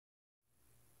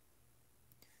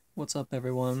What's up,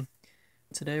 everyone?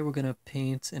 Today we're gonna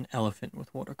paint an elephant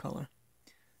with watercolor.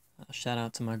 Shout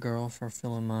out to my girl for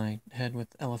filling my head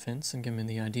with elephants and giving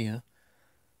me the idea.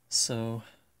 So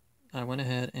I went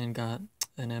ahead and got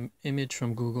an image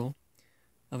from Google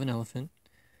of an elephant.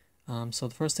 So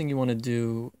the first thing you want to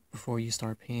do before you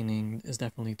start painting is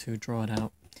definitely to draw it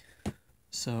out.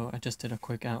 So I just did a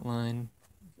quick outline,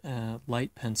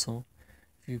 light pencil.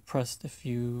 If you press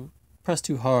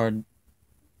too hard,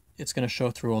 it's gonna show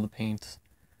through all the paint.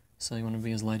 So you want to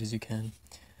be as light as you can.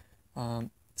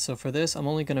 So for this, I'm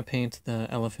only going to paint the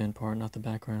elephant part, not the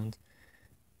background.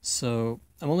 So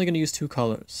I'm only going to use two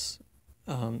colors,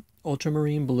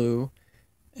 ultramarine blue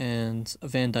and a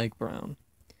Van Dyke brown.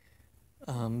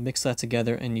 Mix that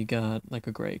together and you got like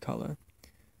a gray color.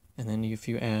 And then if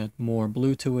you add more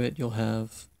blue to it, you'll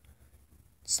have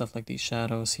stuff like these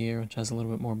shadows here, which has a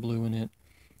little bit more blue in it.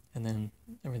 And then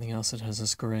everything else, it has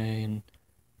this gray, and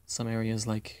some areas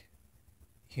like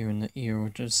here in the ear,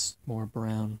 which is more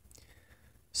brown.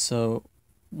 So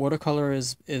watercolor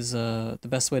is the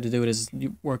best way to do it is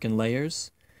you work in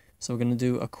layers. So we're going to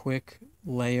do a quick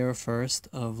layer first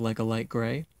of like a light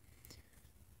gray,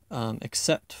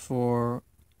 except for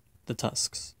the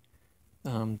tusks.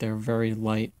 They're very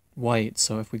light white,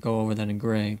 so if we go over that in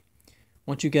gray,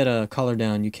 once you get a color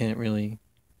down, you can't really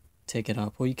take it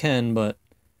up. Well, you can, but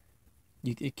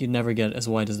you can never get as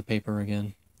white as the paper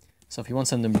again. So if you want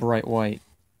something bright white,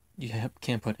 you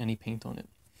can't put any paint on it.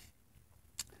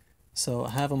 So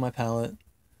I have on my palette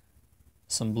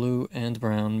some blue and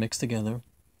brown mixed together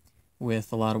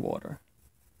with a lot of water.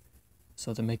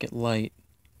 So to make it light,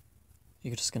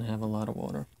 you're just going to have a lot of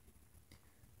water.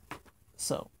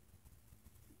 So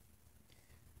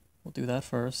we'll do that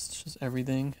first, just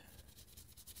everything.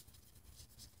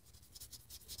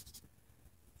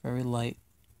 Very light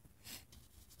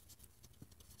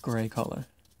gray color.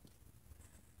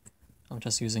 I'm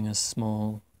just using a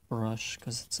small brush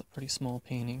because it's a pretty small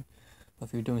painting. But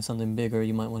if you're doing something bigger,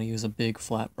 you might want to use a big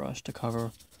flat brush to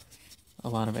cover a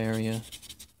lot of area.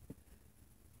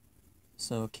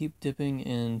 So keep dipping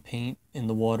in paint in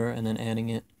the water and then adding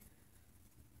it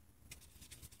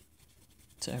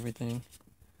to everything.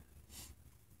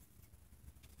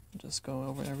 Just go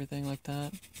over everything like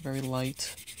that, very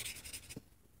light.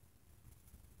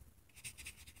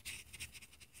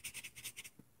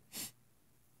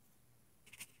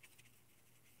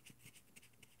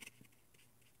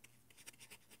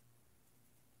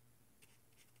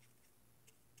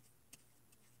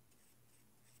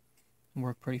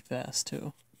 Work pretty fast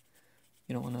too.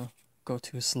 You don't want to go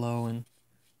too slow and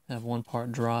have one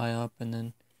part dry up, and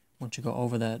then once you go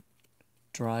over that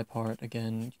dry part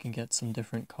again, you can get some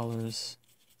different colors,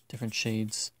 different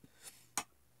shades.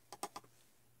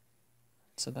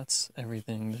 So that's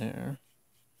everything there.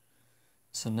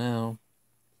 So now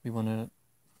we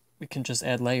can just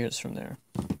add layers from there.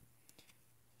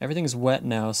 Everything's wet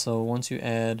now, so once you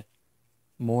add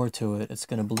more to it, it's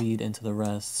going to bleed into the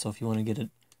rest. So if you want to get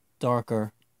it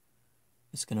darker,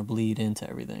 it's going to bleed into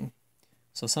everything.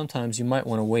 So sometimes you might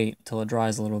want to wait until it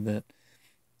dries a little bit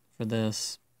for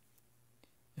this.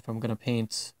 If I'm going to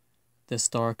paint this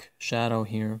dark shadow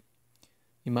here,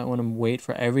 you might want to wait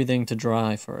for everything to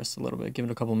dry first a little bit. Give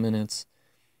it a couple minutes,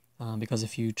 because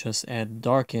if you just add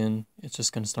dark in, it's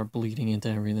just going to start bleeding into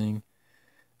everything.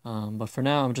 But for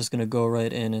now, I'm just going to go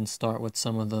right in and start with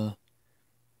some of the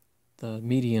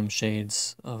medium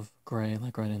shades of gray,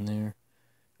 like right in there,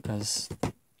 because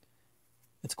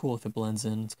it's cool if it blends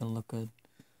in. It's going to look good.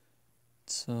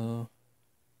 So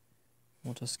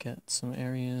we'll just get some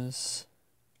areas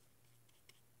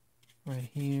right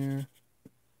here,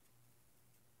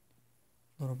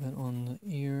 a little bit on the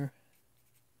ear,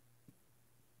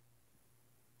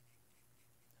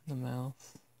 the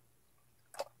mouth.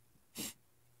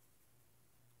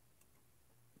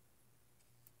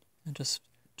 And just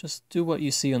do what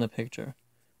you see on the picture.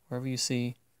 Wherever you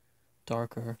see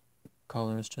darker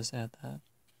colors, just add that.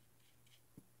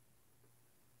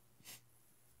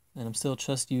 And I'm still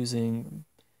just using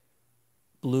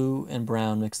blue and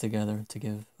brown mixed together to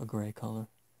give a gray color.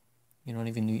 You don't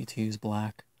even need to use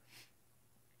black.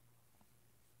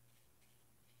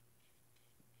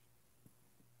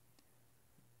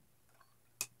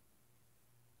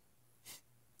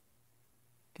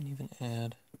 You can even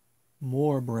add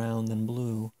more brown than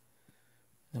blue,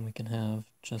 and we can have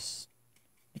just,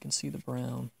 you can see the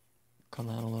brown come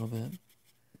out a little bit.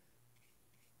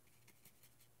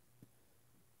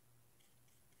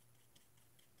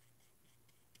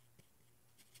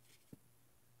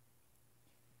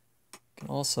 You can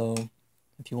also,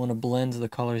 if you want to blend the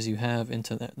colors you have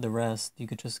into the rest, you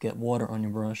could just get water on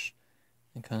your brush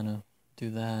and kind of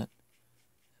do that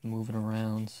and move it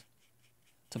around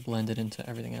to blend it into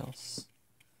everything else.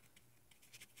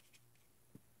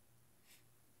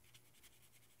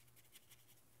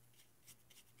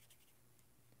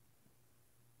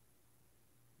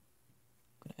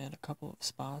 I'm gonna add a couple of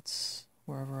spots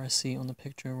wherever I see on the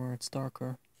picture where it's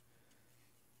darker.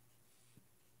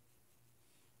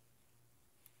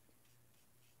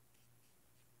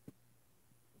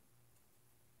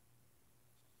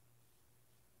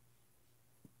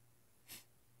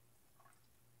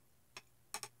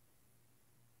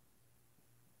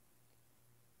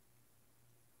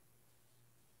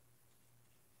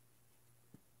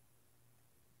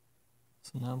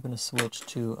 So now I'm going to switch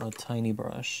to a tiny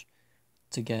brush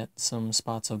to get some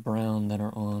spots of brown that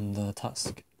are on the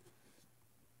tusk.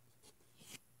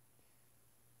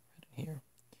 Right in here.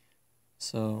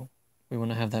 So we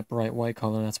want to have that bright white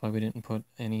color, that's why we didn't put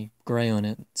any gray on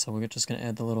it. So we're just going to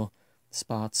add the little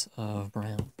spots of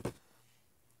brown.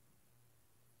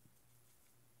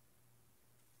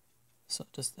 So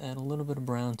just add a little bit of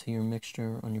brown to your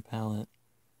mixture on your palette.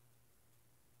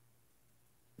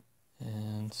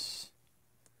 And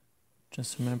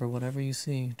just remember, whatever you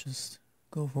see, just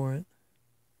go for it.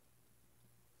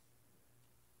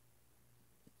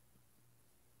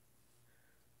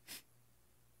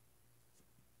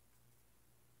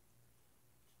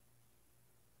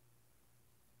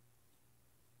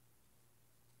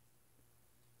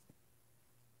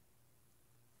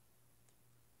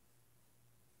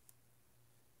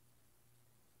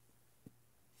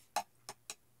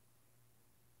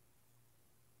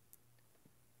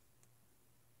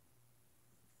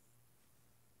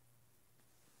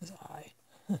 His eye.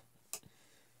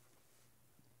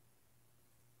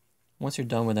 Once you're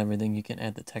done with everything, you can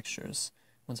add the textures.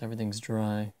 Once everything's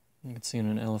dry, you can see in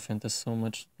an elephant there's so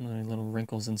much little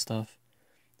wrinkles and stuff.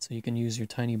 So you can use your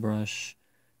tiny brush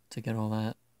to get all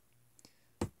that.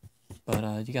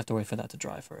 But you have to wait for that to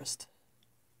dry first.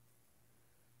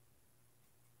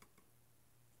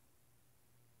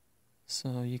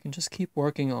 So you can just keep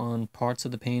working on parts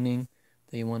of the painting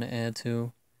that you want to add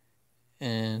to,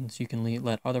 and you can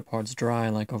let other parts dry,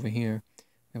 like over here.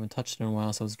 We haven't touched it in a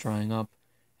while, so it's drying up,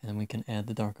 and then we can add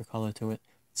the darker color to it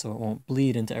so it won't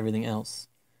bleed into everything else.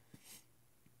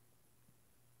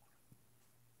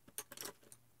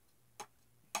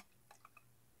 I'm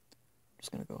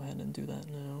just going to go ahead and do that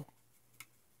now.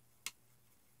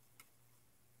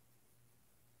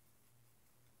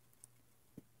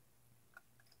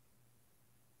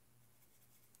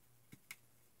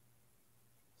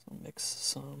 So mix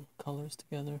some colors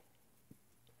together,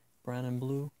 brown and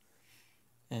blue.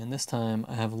 And this time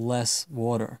I have less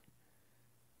water,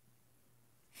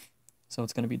 so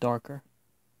it's going to be darker.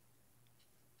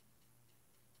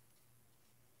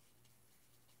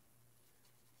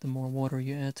 The more water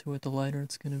you add to it, the lighter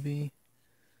it's going to be.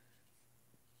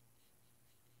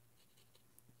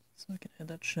 So I can add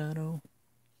that shadow.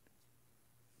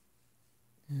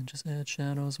 And just add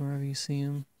shadows wherever you see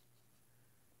them.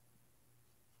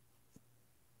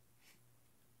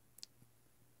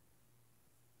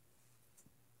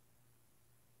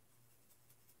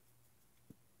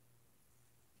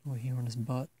 Over here on his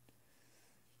butt,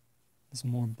 there's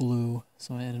more blue,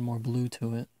 so I added more blue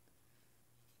to it.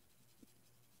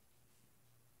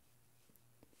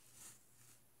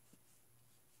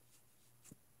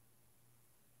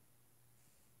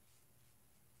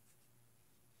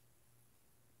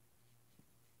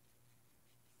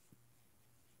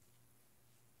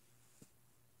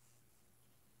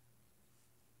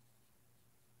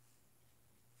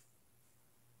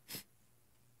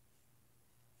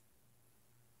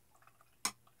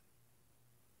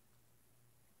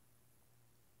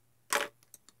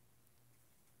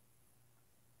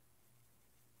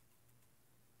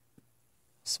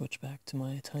 Switch back to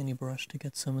my tiny brush to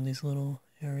get some of these little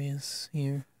areas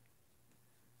here.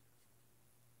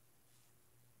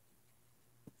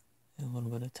 And a little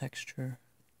bit of texture.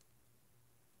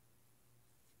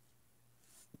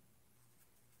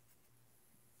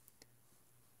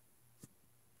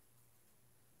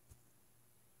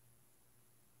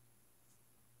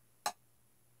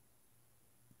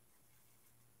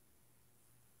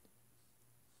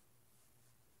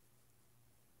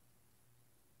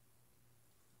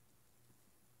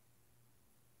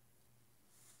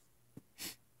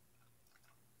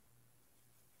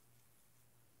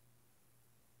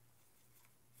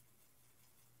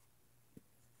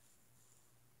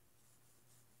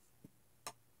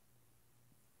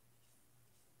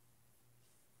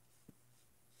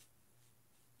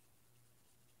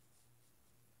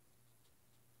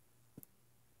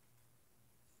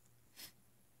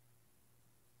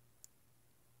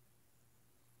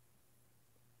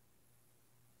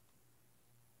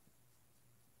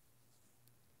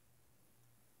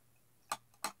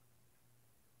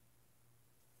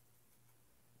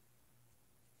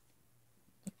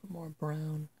 more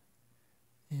brown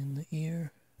in the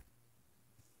ear.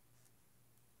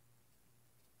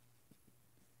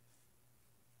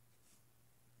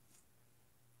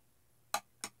 Get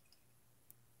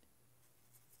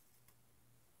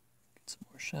some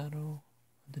more shadow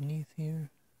underneath here.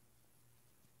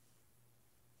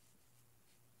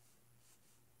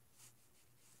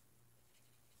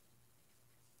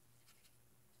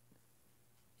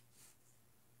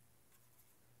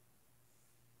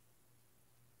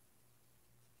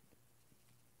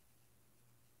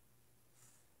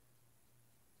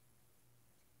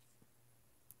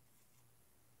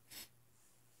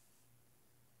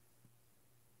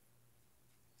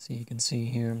 So you can see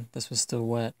here, this was still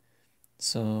wet,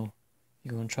 so you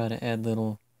go and try to add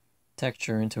little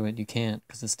texture into it, you can't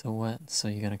because it's still wet, so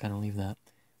you gotta kind of leave that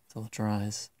until it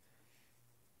dries.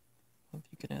 Hope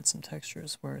you can add some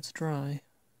textures where it's dry.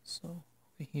 So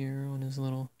over here on his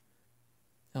little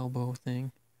elbow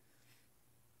thing.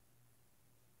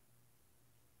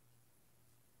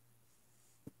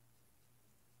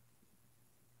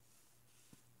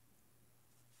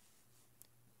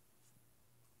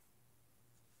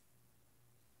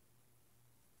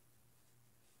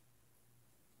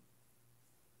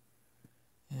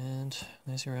 And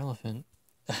there's your elephant.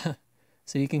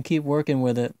 So you can keep working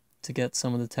with it to get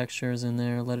some of the textures in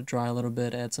there, let it dry a little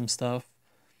bit, add some stuff.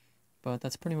 But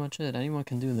that's pretty much it. Anyone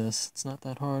can do this. It's not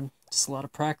that hard. Just a lot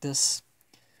of practice.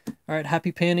 Alright,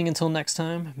 happy painting until next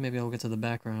time. Maybe I'll get to the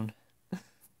background.